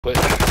But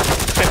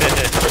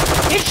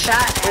Good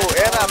shot. Oh,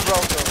 and I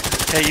broke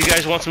them. Hey, you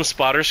guys want some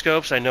spotter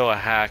scopes? I know a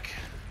hack.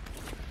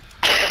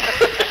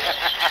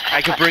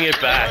 I can bring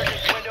it back.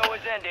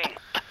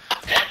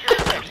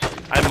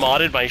 I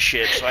modded my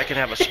shit so I can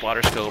have a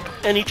spotter scope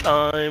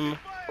anytime.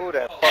 Ooh,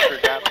 that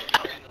fucker got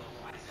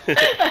me.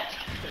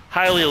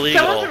 Highly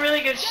illegal. Someone's a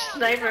really good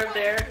sniper up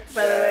there,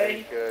 by the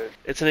way. Good.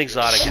 It's an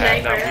exotic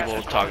hack. Now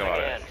people talk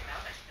about it.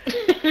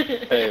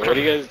 hey, what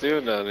are you guys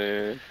doing down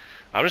there?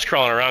 I'm just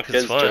crawling around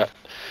because it's fun.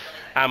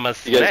 I'm a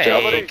You guys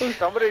snake.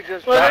 Somebody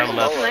just Well, died I'm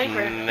below a us.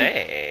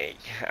 snake.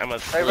 I'm a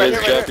Hey, You right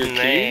guys here, drop your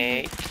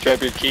keys?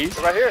 Drop your keys?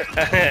 Right here.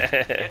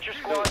 snake.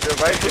 They're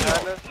right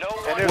behind us.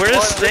 And there's Where's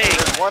one, Snake?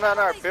 There's one on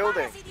our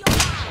building.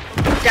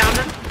 Down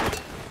them?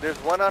 There's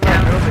one on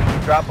our building.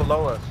 He dropped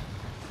below us.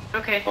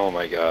 Okay. Oh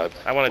my god.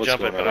 I want to What's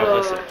jump it, going but on? I'll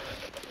listen.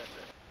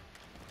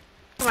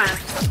 Come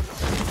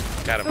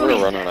on. Got him.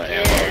 We're running out of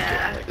ammo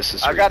Yeah. again. This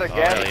is I got a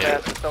ridiculous. gas yeah.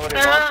 mask if somebody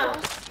wants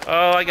one.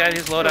 Oh, I got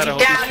his loadout. I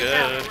hope he's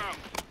good.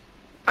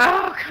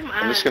 Oh, come on.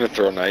 I'm just gonna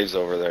throw knives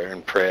over there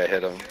and pray I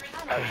hit him.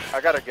 I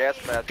got a gas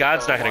mask. if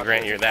God's not someone going to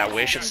grant wants you that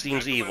wish. It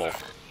seems evil.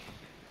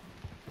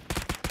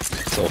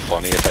 It's so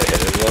funny if I hit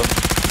it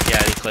though.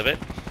 Yeah, you clip it.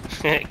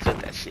 Clip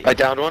that shit. I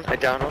downed one. I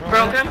downed one.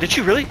 Broke him? Did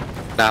you really?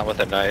 Not with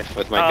a knife,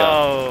 with my gun.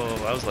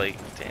 Oh, I was like,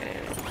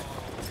 damn.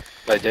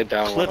 I did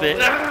down Clip one.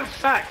 it. Ah,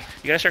 fuck.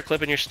 You gotta start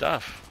clipping your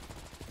stuff.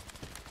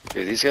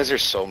 Dude, these guys are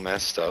so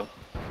messed up.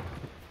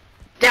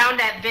 Down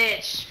that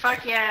bitch.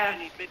 Fuck yeah.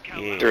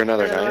 Yeah. Through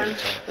another Another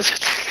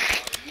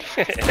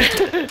knife.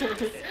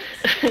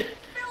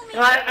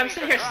 Well, I'm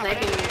sitting here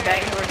sniping you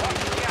back and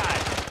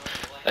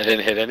forth. I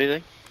didn't hit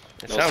anything?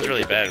 It No, sounds sir.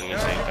 really bad when you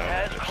say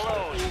it.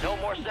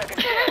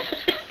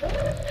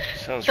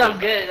 Sounds Sounds really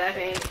good, I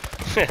think.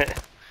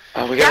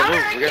 Oh, we gotta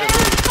move. We gotta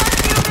move.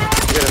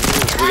 We gotta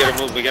move. We gotta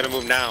move. We gotta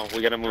move now.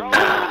 We gotta move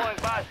now.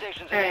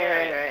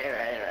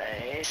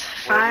 Right.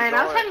 Fine,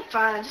 I was having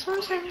fun. I just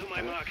want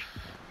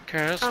to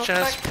Girls Oh,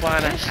 just fuck.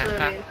 wanna Finish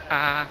loading.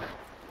 ha.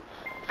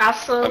 I'll I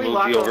slowly moved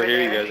walk you over here,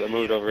 there. you guys. I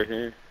moved over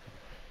here.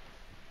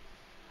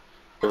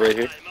 They're right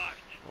here.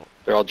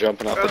 They're all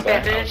jumping off the Broke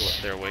that back.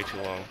 bitch. They're way too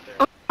long.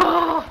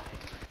 Oh!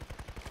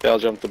 They all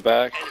jumped the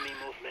back.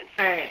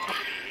 Alright.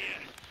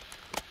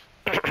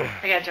 I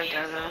gotta jump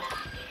down though.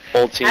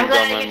 Whole team's I'm on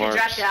glad I my get to drop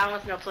marks. down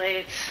with no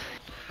plates.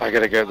 I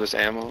gotta grab this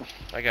ammo.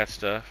 I got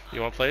stuff.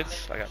 You want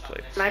plates? I got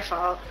plates. My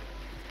fault.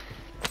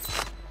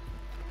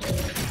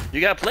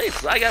 You got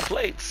plates? I got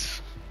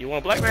plates. You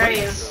want black Where are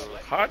plates?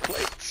 Hard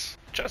plates?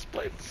 Chest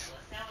plates?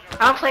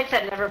 I want plates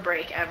that never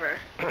break ever.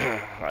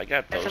 I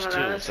got That's those one too.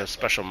 of those. It's a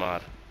special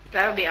mod.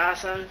 That would be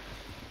awesome.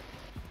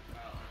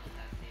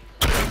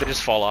 They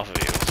just fall off of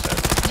you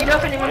instead. Do you know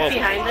if anyone's Whoa.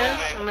 behind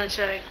us? I'm gonna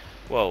check.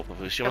 Whoa, she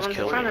almost Someone's in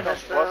killed front me. of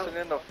us Busting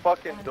though. in the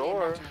fucking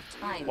door.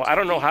 Well, I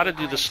don't know how to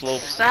do the slow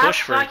Stop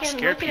push for fucking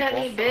scared looking at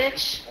me, people.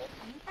 bitch.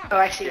 Oh,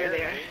 I see you're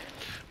there.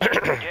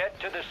 Get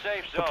to the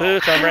safe zone.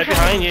 Papoose, I'm right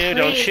behind you.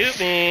 Don't Please. shoot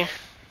me.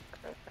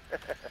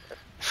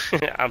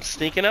 I'm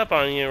sneaking up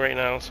on you right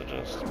now, so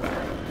just...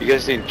 You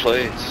guys need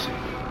plates.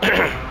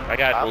 I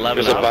got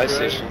 11 There's a of buy them.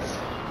 station.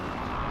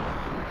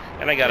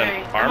 And I got an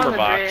Alright, I'm on armor the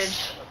box. bridge.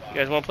 You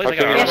guys want plates? I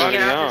Okay, got an We you're armor have to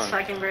box. get on. off this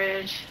fucking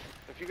bridge.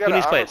 If you got Who an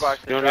needs armor plates?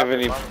 box, You don't drop have it.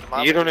 any.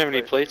 Mom You don't needs have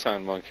any plates. plates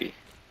on, monkey.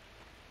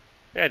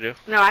 Yeah, I do.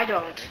 No, I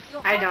don't.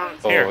 I don't.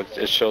 Oh, Here.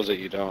 it shows that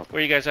you don't.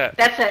 Where you guys at?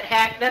 That's that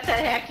hack. That's that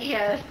hack he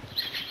has.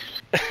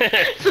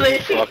 So they,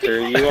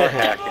 Fucker, you are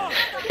hacking.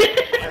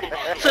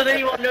 so then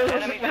you won't know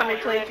how many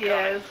plates he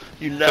has.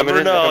 You Coming never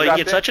in. know. You Drop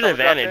get in, such an drop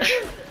in. advantage.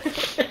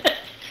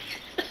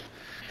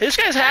 This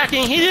guy's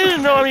hacking. He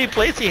didn't know how many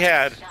plates he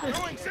had.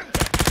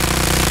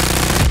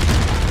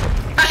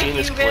 Seen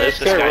this clip? This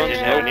guy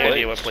didn't have any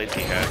idea what plates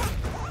he had.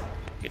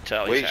 You can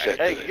tell he's Wait,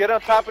 hacking. Hey, get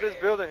on top of this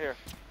building here.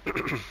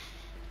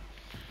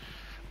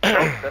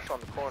 Oh, that's on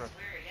the corner.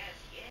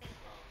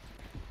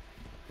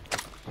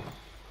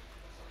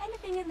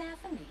 Anything in there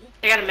for me?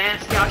 I got a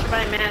mask. Y'all should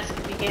buy a mask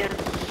if you can.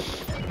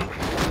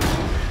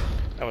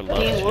 I would love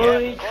Dean to.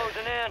 Wood.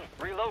 Closing in.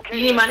 Relocate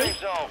You need to the money? safe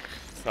zone.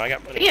 No, I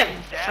got money. You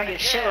have fucking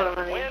shitload of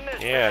money. Win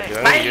this Yeah, thing. dude.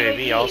 I Buy need a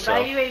UAV UAV. also. Buy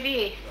a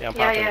UAV. Yeah, I'm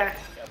yeah, popping. yeah.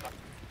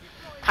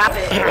 Pop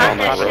it. They're Pop all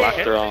that on the rock.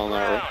 shit. They're all on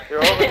that rock. They're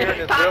over here in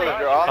this building.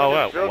 They're all Oh, in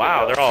wow. this building.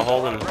 Wow, they're all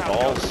holding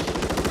balls.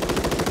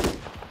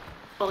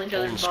 Holding each Holding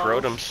other's balls.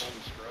 scrotums.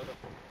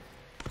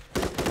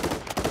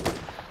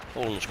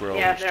 Holding scrotums.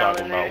 Yeah, they're all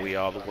Talking in about there. we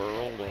are the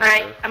world.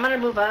 Alright, I'm gonna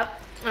move up.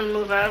 I'm gonna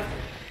move up.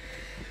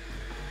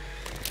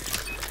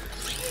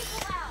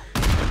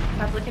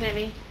 Stop looking at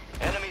me.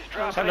 Enemies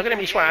dropping. Stop looking at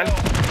me, Swan.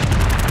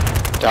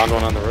 Down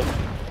one on the roof.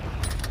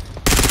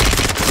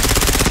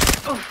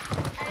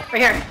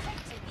 Right here.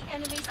 The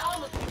enemies are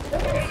looking.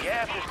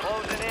 Gas is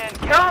closing in.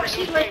 Get No, to the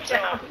she safe laid zone.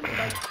 down.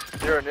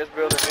 They're in this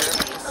building here.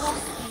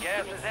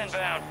 Gas is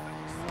inbound.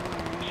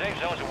 Safe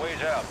zone's a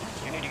ways out.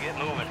 You need to get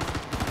moving.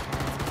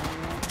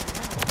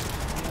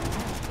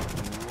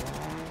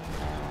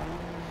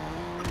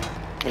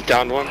 We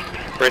downed one.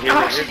 Right here, Oh,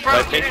 right here. she's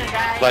Light broke. You're pink. gonna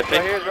die. Light Right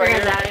pink. here, You're right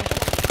gonna here. die.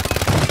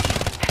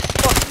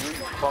 Fuck you,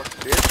 you punk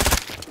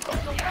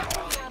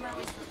bitch.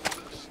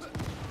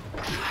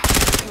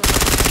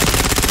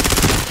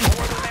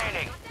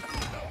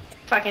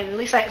 fucking, at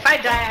least if I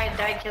die, I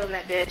die killing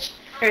that bitch.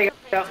 Here you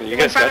go. You In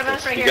guys front got of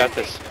us, this. right You here. got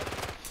this.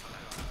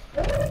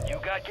 You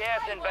got gas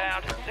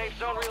inbound. Safe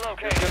zone There's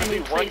relocated. gonna be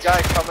one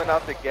guy coming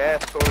out the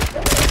gas towards you.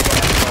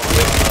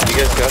 You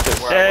guys got this.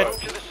 Dead. Move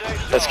to the safe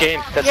zone. That's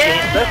game. That's Yeah.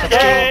 game. That's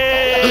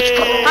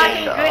game.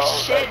 Fucking good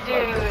shit,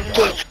 dude.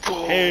 Let's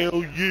go.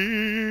 Hell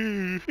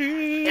yeah.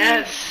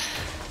 Yes.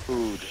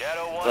 Dude.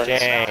 Shadow 1 Let's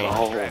Dang.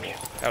 go.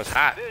 That was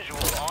hot. visual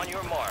on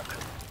your mark.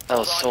 That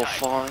was so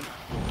fun.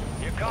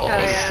 Here Oh,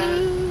 comes yeah.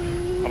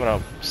 I'm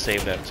gonna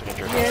save that so we can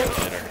jerk off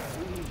later.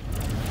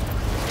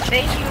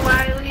 Thank you,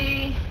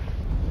 Wiley.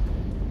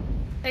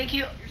 Thank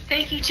you.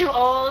 Thank you, too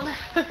old.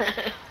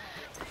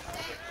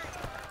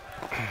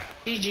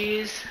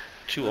 GG's.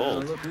 Too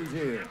old. Look who's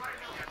here.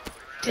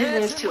 His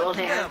name's too old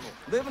hands.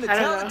 Living I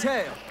to don't tell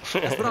know. a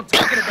tale. That's what I'm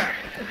talking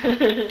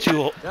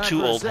about.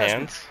 Two old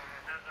hands.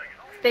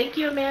 Thank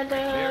you, Amanda.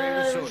 Very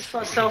This resourceful.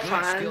 was so Good skill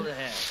fun. to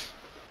have.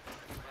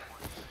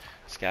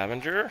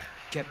 Scavenger.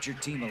 Kept your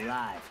team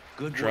alive.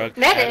 Good Drug work.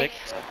 Medic. addict.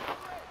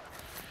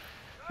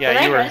 Yeah,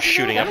 Did you I were rest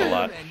shooting up a again?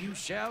 lot. And you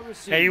shall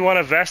receive. Hey, you want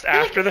a vest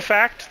after the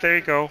fact? There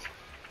you go.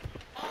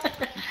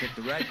 Pick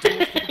the right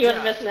tools for the You want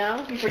job. to miss now?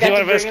 You You forgot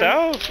want to a vest bring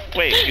 'em? now?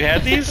 Wait, you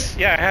had these?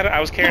 Yeah, I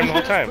was carrying them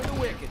the whole time. For the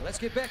wicked. Let's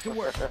get back to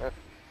work.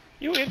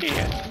 You idiot.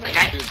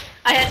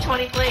 I had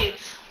 20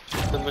 plates.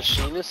 The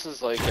machinist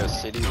is like a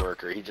city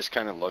worker. He just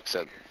kind of looks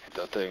at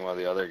the thing while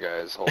the other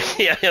guys hold it.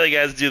 Yeah, the other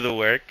guys do the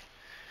work.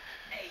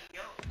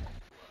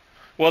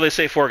 Well, they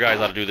say 4 guys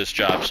ought to do this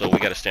job, so we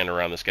gotta stand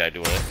around this guy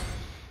doing it.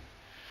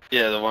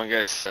 Yeah, the one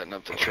guy's setting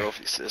up the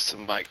trophy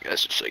system. My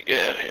guy's just like,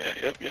 yeah.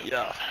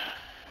 Yeah.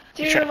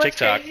 Dude, He's trying to what's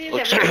TikTok. crazy is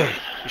Looks that- good.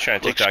 He's trying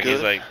to Looks TikTok. He's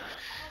good. like,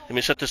 let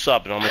me set this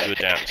up and I'm gonna do a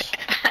dance.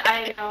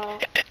 I know.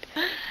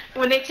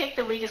 When they take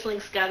the weakest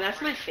links gun,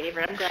 that's my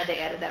favorite. I'm glad they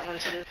added that one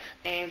to the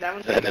game. That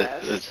one's the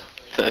best.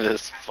 That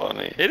is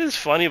funny. It is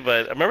funny,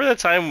 but remember that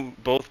time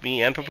both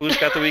me and Papoose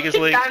got the weakest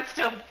link? Don's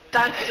still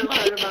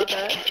hurt about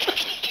that.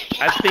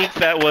 I think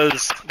there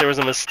was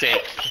a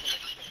mistake.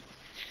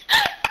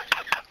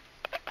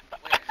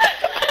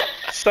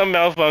 Some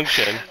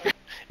malfunction.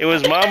 It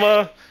was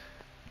Mama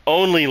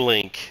only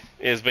link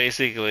is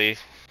basically.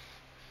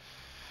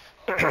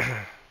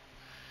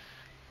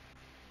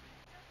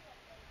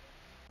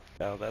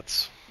 No,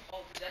 that's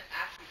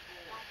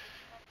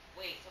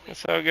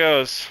how it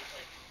goes.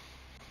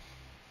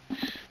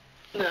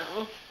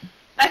 No.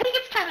 I think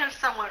it's kind of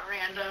somewhat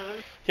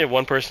random. Yeah,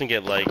 one person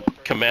get like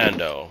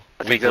commando,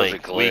 I weak think that was a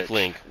link, glitch. weak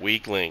link,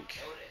 weak link.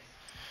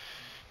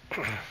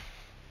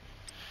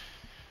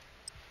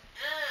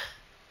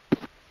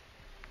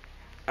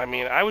 I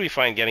mean, I would be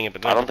fine getting it,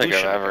 but I don't think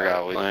Papoose I've shouldn't ever have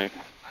got weak link.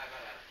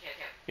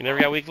 You never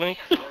got weak link?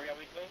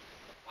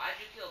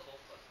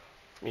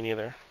 Me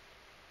neither.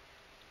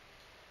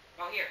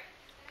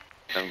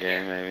 Some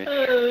game maybe.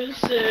 Oh,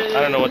 shit.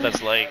 I don't know what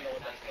that's like.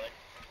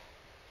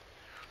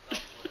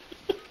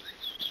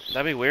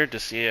 That'd be weird to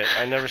see it.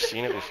 I've never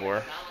seen it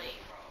before.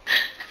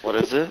 What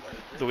is it?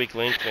 The weak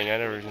link thing, I've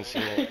never even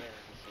seen it.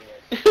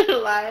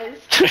 Lies.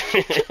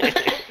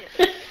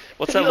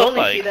 What's that You look only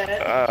like? see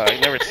that.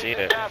 I've never seen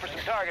it. Time for some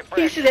target You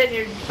practice. see that in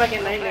your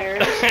fucking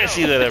nightmares. I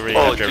see that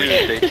Oh, after every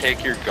dude, they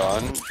take your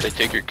gun. They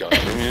take your gun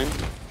from you.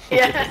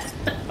 Yeah.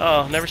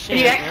 Oh, never seen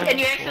And you, it. and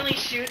you actually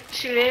shoot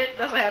it.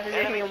 That's what happens.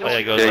 You actually Oh, yeah,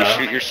 it almost goes Yeah, you out.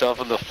 shoot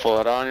yourself in the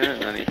foot on it,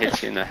 and then he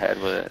hits you in the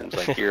head with it. And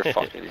it's like you're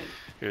fucking.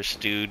 You're a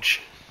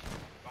stooge.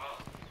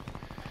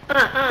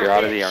 You're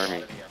out of the bitch.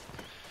 army.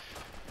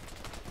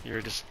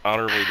 You're just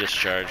honorably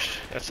discharged.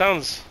 That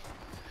sounds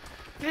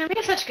Man, we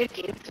have such good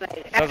games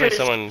tonight. sounds like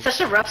someone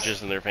such a rough,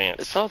 just in their It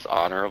pants. sounds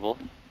honorable.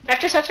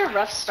 after such a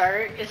rough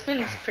start, it's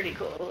been pretty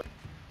cool.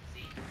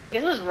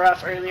 It was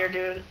rough earlier,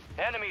 dude.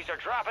 Enemies are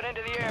dropping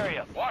into the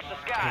area. Watch the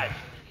skies.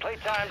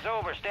 Playtime's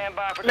over. Stand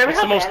by for Remember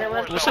What's the how most bad it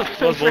was? what's when the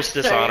we most first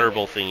started?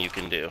 dishonorable thing you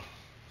can do?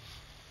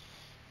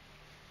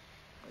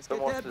 Let's The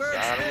get most that bird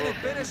desirable spinning,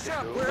 finish thing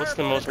up. to do. We're What's up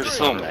the on most three. There's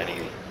so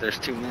many. There's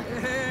too many.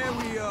 Here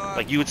we are.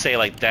 Like you would say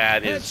like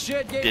that That is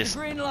shit gave the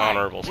green light.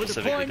 dishonorable, We're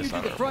specifically deploying you to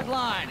the dishonorable. front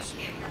lines.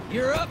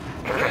 You're up.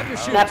 Grab your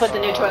And I shoes. put the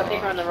new toilet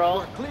paper on the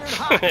roll. Cleared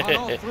hot on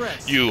all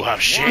threats. You have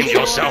shamed Watch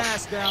your yourself.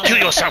 ass down Kill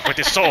there. yourself with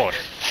this sword.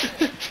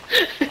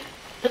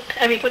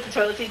 I mean, put the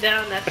toilet seat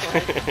down. That's fine.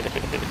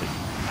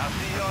 I'll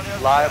see you on the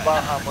other Lie side.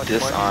 about how much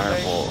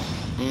Dishonorable.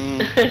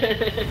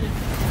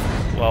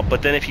 Well,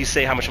 but then if you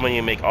say how much money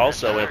you make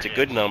also and it's a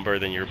good number,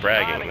 then you're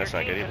bragging. That's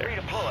not good either.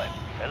 Redeploy.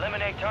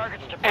 Eliminate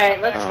targets to All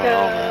right, let's Oh,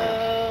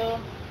 go.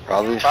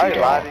 Probably if you Probably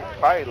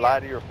don't. lie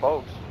to your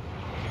folks.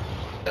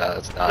 Yeah,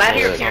 that's not Lie to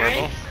your good.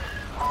 parents.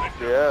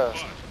 Yeah.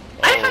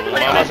 I fucking lie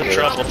Mama's to in my parents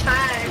trouble. all the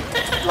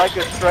time. Like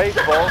a straight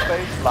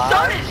ball-faced lie.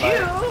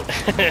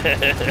 So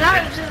did you.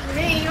 Not just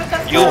me. What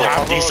the You fuck?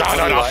 have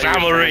dishonored our Lie to your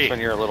parents family. when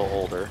you're a little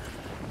older.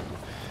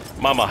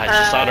 Mama has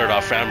dishonored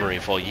our family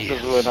for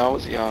years. Because when I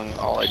was young,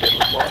 all I did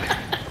was lie.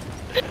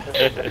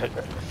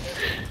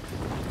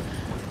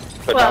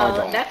 But now I Well,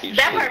 don't that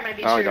usually. part might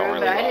be Now true, I don't really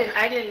but lie.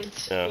 I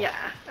didn't. Yeah. Yeah,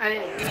 I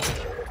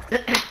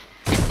didn't.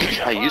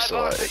 I used to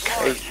lie.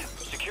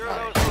 Secure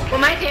those. Well,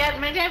 my dad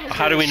was.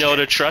 How do we really know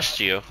to strict. trust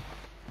you?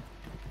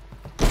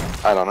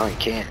 I don't know, you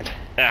can't.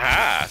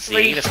 Aha!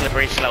 See the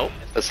slippery slope.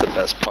 That's the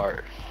best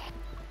part.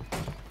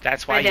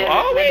 That's why I you did.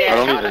 always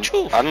I tell the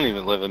truth. I don't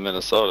even live in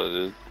Minnesota,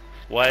 dude.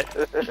 What?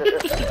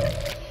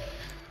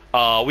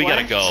 Oh, we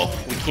gotta What? go.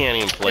 We can't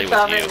even play It's with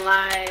all you. been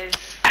lies.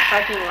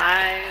 Fucking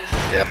lies.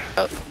 Yep.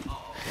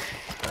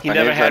 He My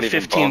never name's had not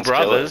even 15 Bones Killer.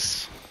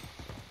 brothers.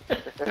 Yeah,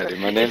 dude,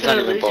 my name's It's not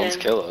an even Bones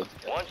illusion. Killer.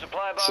 One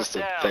supply It's box just a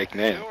down. fake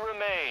name. 2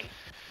 remain.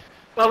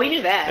 Well, we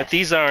knew that. But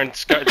these aren't.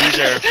 These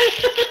are.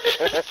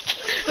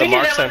 We knew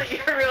marks that on-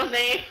 wasn't your real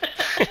name.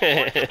 Supply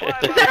Is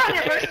box that on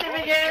your down. birth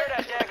certificate?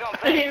 That daggone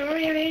I mean,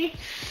 really?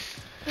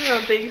 I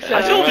don't think so.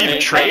 I feel My we name's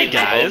betrayed,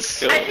 not even Bones guys.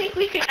 Killer. I think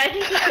we could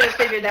have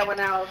figured that one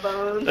out,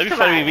 Bones. That'd be Come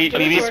funny, on, we give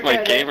meet- us This more is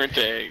my credit. gamer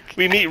tag.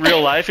 We meet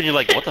real life, and you're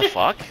like, "What the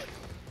fuck?" What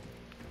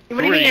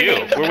Who do you are mean your you?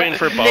 name's We're waiting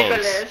for Bones.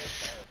 Nicholas.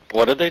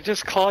 What did they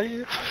just call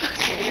you?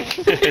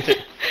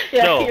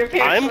 Yeah, No, your parents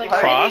I'm were like, why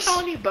Cross. are they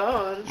calling you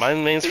Bones? My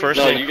name's first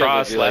No, name you guys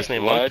Cross, would be last like,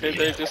 name why Monkey. did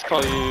they just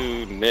call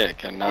you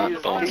Nick and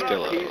not Bones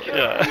Killer?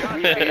 Yeah.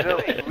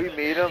 We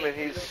meet him and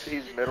he's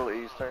Middle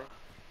Eastern.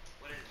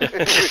 we be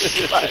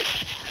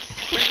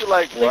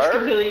like, Looks word?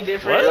 completely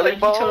different. What? Like, you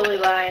totally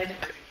lied.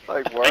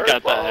 Like, I word?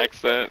 got Bones? that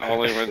accent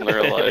only in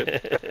real life.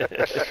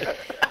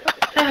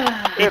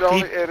 It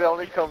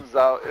only comes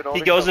out. It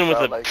only goes in comes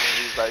with out a- like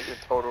when he's like in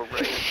total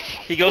rage.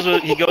 He goes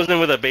in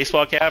with a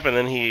baseball cap, and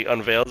then he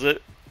unveils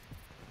it.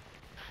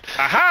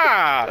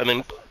 Aha! And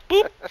then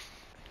boop.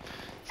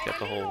 He's got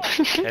the whole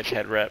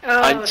head rep.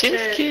 Oh, I'm just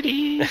shit.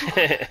 kidding.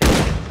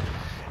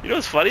 You know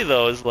what's funny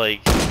though is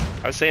like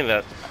I was saying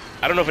that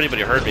I don't know if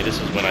anybody heard me. This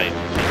was when it's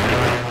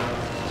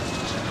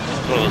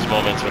one of those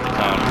moments with the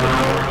comms that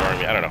people were ignoring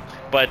me. I don't know,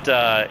 but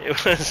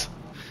it was.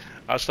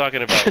 I was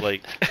talking about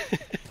like.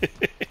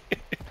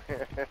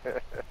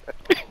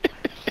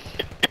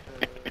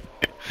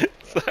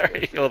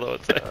 Sorry, hold on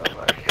one second. Oh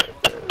my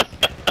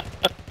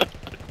goodness.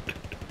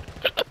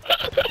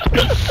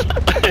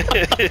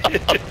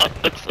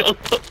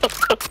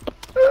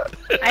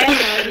 I have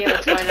no idea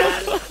what's going on.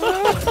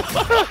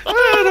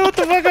 I don't know what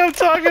the fuck I'm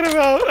talking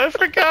about. I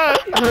forgot.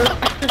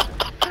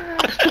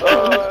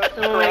 Oh,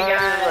 I'm Oh my crying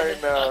God.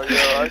 right now,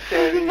 yo. I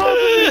can't even I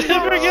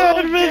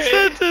forgot in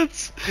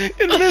mid-sentence.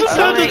 In mid-sentence,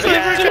 Oh my I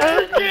forgot.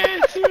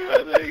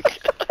 I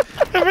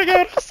I forgot what I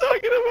was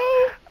talking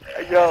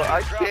about. Yo,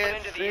 I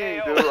can't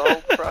see, dude.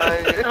 I'm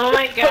crying. Oh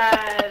my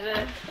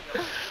god.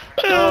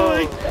 Oh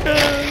my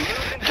god.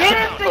 Get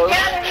us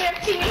together, we have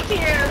teams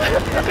here.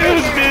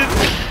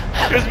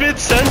 It was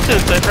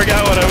mid-sentence. I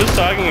forgot what I was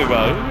talking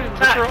about.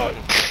 What's wrong?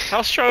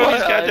 How strong are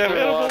these goddamn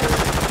animals?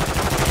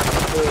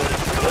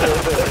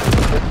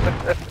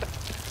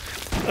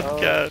 Oh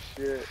god.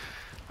 Shit.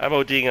 I'm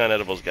ODing on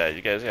edibles, guys.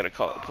 You guys gotta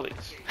call it,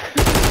 please.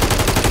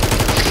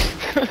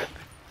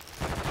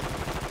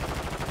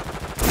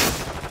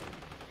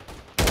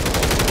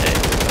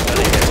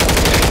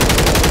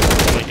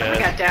 I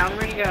got down,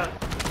 where'd you go?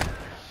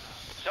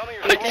 Some of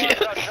your squads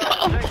got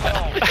trouble in the safe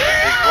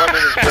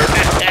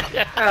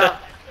zone. Oh.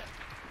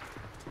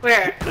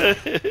 Where?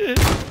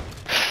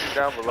 He's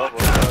down below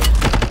us.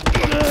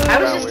 I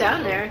was just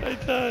down there. I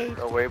died.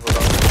 No, way below.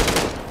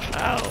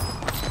 Ow.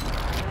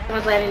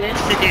 Someone's landing in.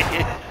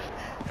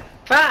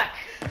 Fuck!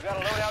 You got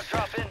a loadout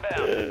drop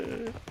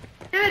inbound.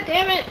 God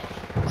damn it!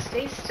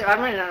 Stay still. I'm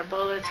running out of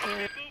bullets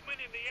here.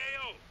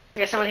 You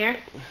got someone here?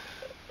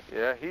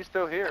 Yeah, he's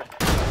still here.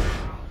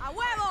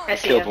 I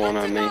see Killed him. one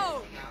on me.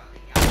 Oh,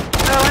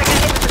 I got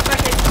hit with the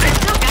fucking. I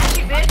still got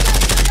you,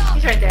 bitch!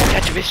 He's right there.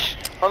 Got you, bitch.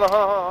 Hold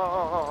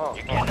on.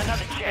 You're getting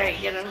another Alright,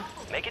 chance. get him.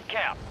 Make it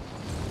count.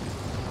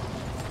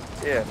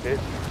 Yeah,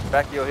 bitch.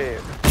 Back of your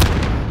head.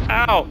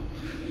 Ow.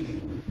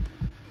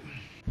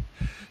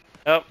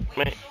 Oh,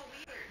 man.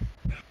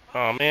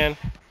 Oh, man.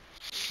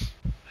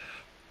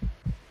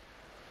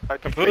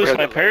 Caboose,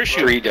 my parachute.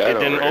 Three It dead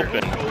didn't over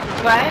open.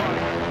 What?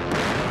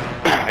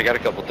 I got a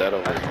couple dead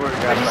over I there. swear to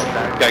God, like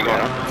that. Guy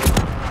going up.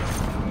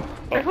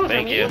 Oh, Who's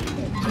thank on you. me?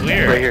 It's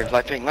weird. Right here,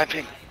 light ping, light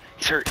ping.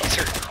 He's hurt, he's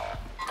hurt.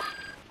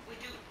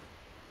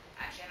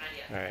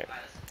 Alright.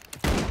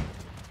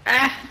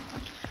 Ah!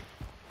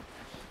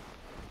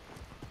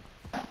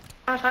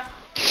 Oh, fuck.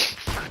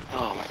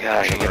 Oh my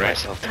god, I gotta get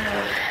myself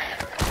together.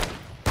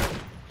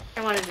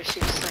 I wanted to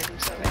shoot Sniper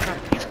so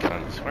bad. These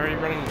guns. Why are you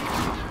running?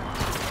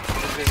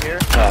 He's in here.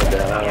 Oh,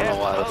 damn, I don't know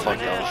why the fuck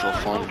that was so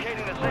fun.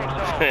 Locating the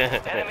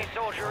safe zone. Enemy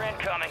soldier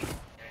incoming.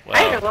 I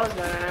didn't know Well, what was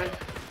going on.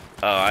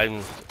 oh,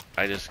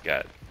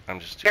 I'm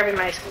just too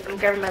I'm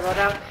grabbing my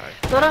loadout.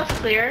 Loadout's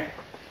clear.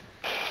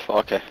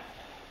 Okay.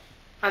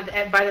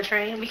 By the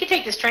train. We can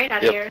take this train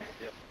out Yep. of here.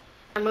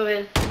 I'm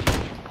moving.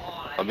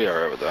 I'll be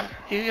alright with that.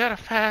 You got a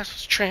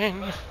fast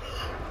train.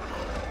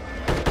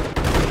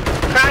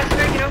 Cross,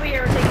 get over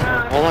here. We're taking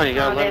off. Hold on, you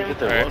gotta Oh, let him damn. get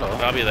their load Alright,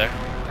 off. I'll be there.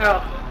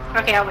 Oh.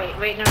 Okay, I'll wait.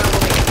 Wait, no,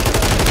 we'll wait.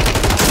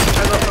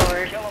 I'll go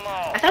forward. Kill them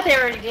all. I thought they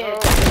already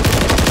did.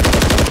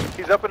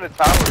 He's up in the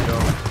tower, though.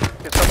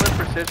 Can someone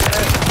precision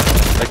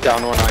it? Like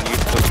down one on you,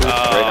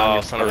 right on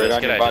your, son of a right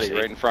on biscuit, your I body,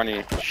 just right in front of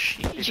you.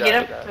 Did you get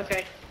him? got it.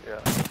 Okay. Yeah.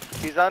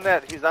 He's on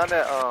that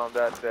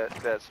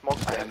smoke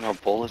I stand. have no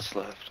bullets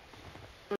left.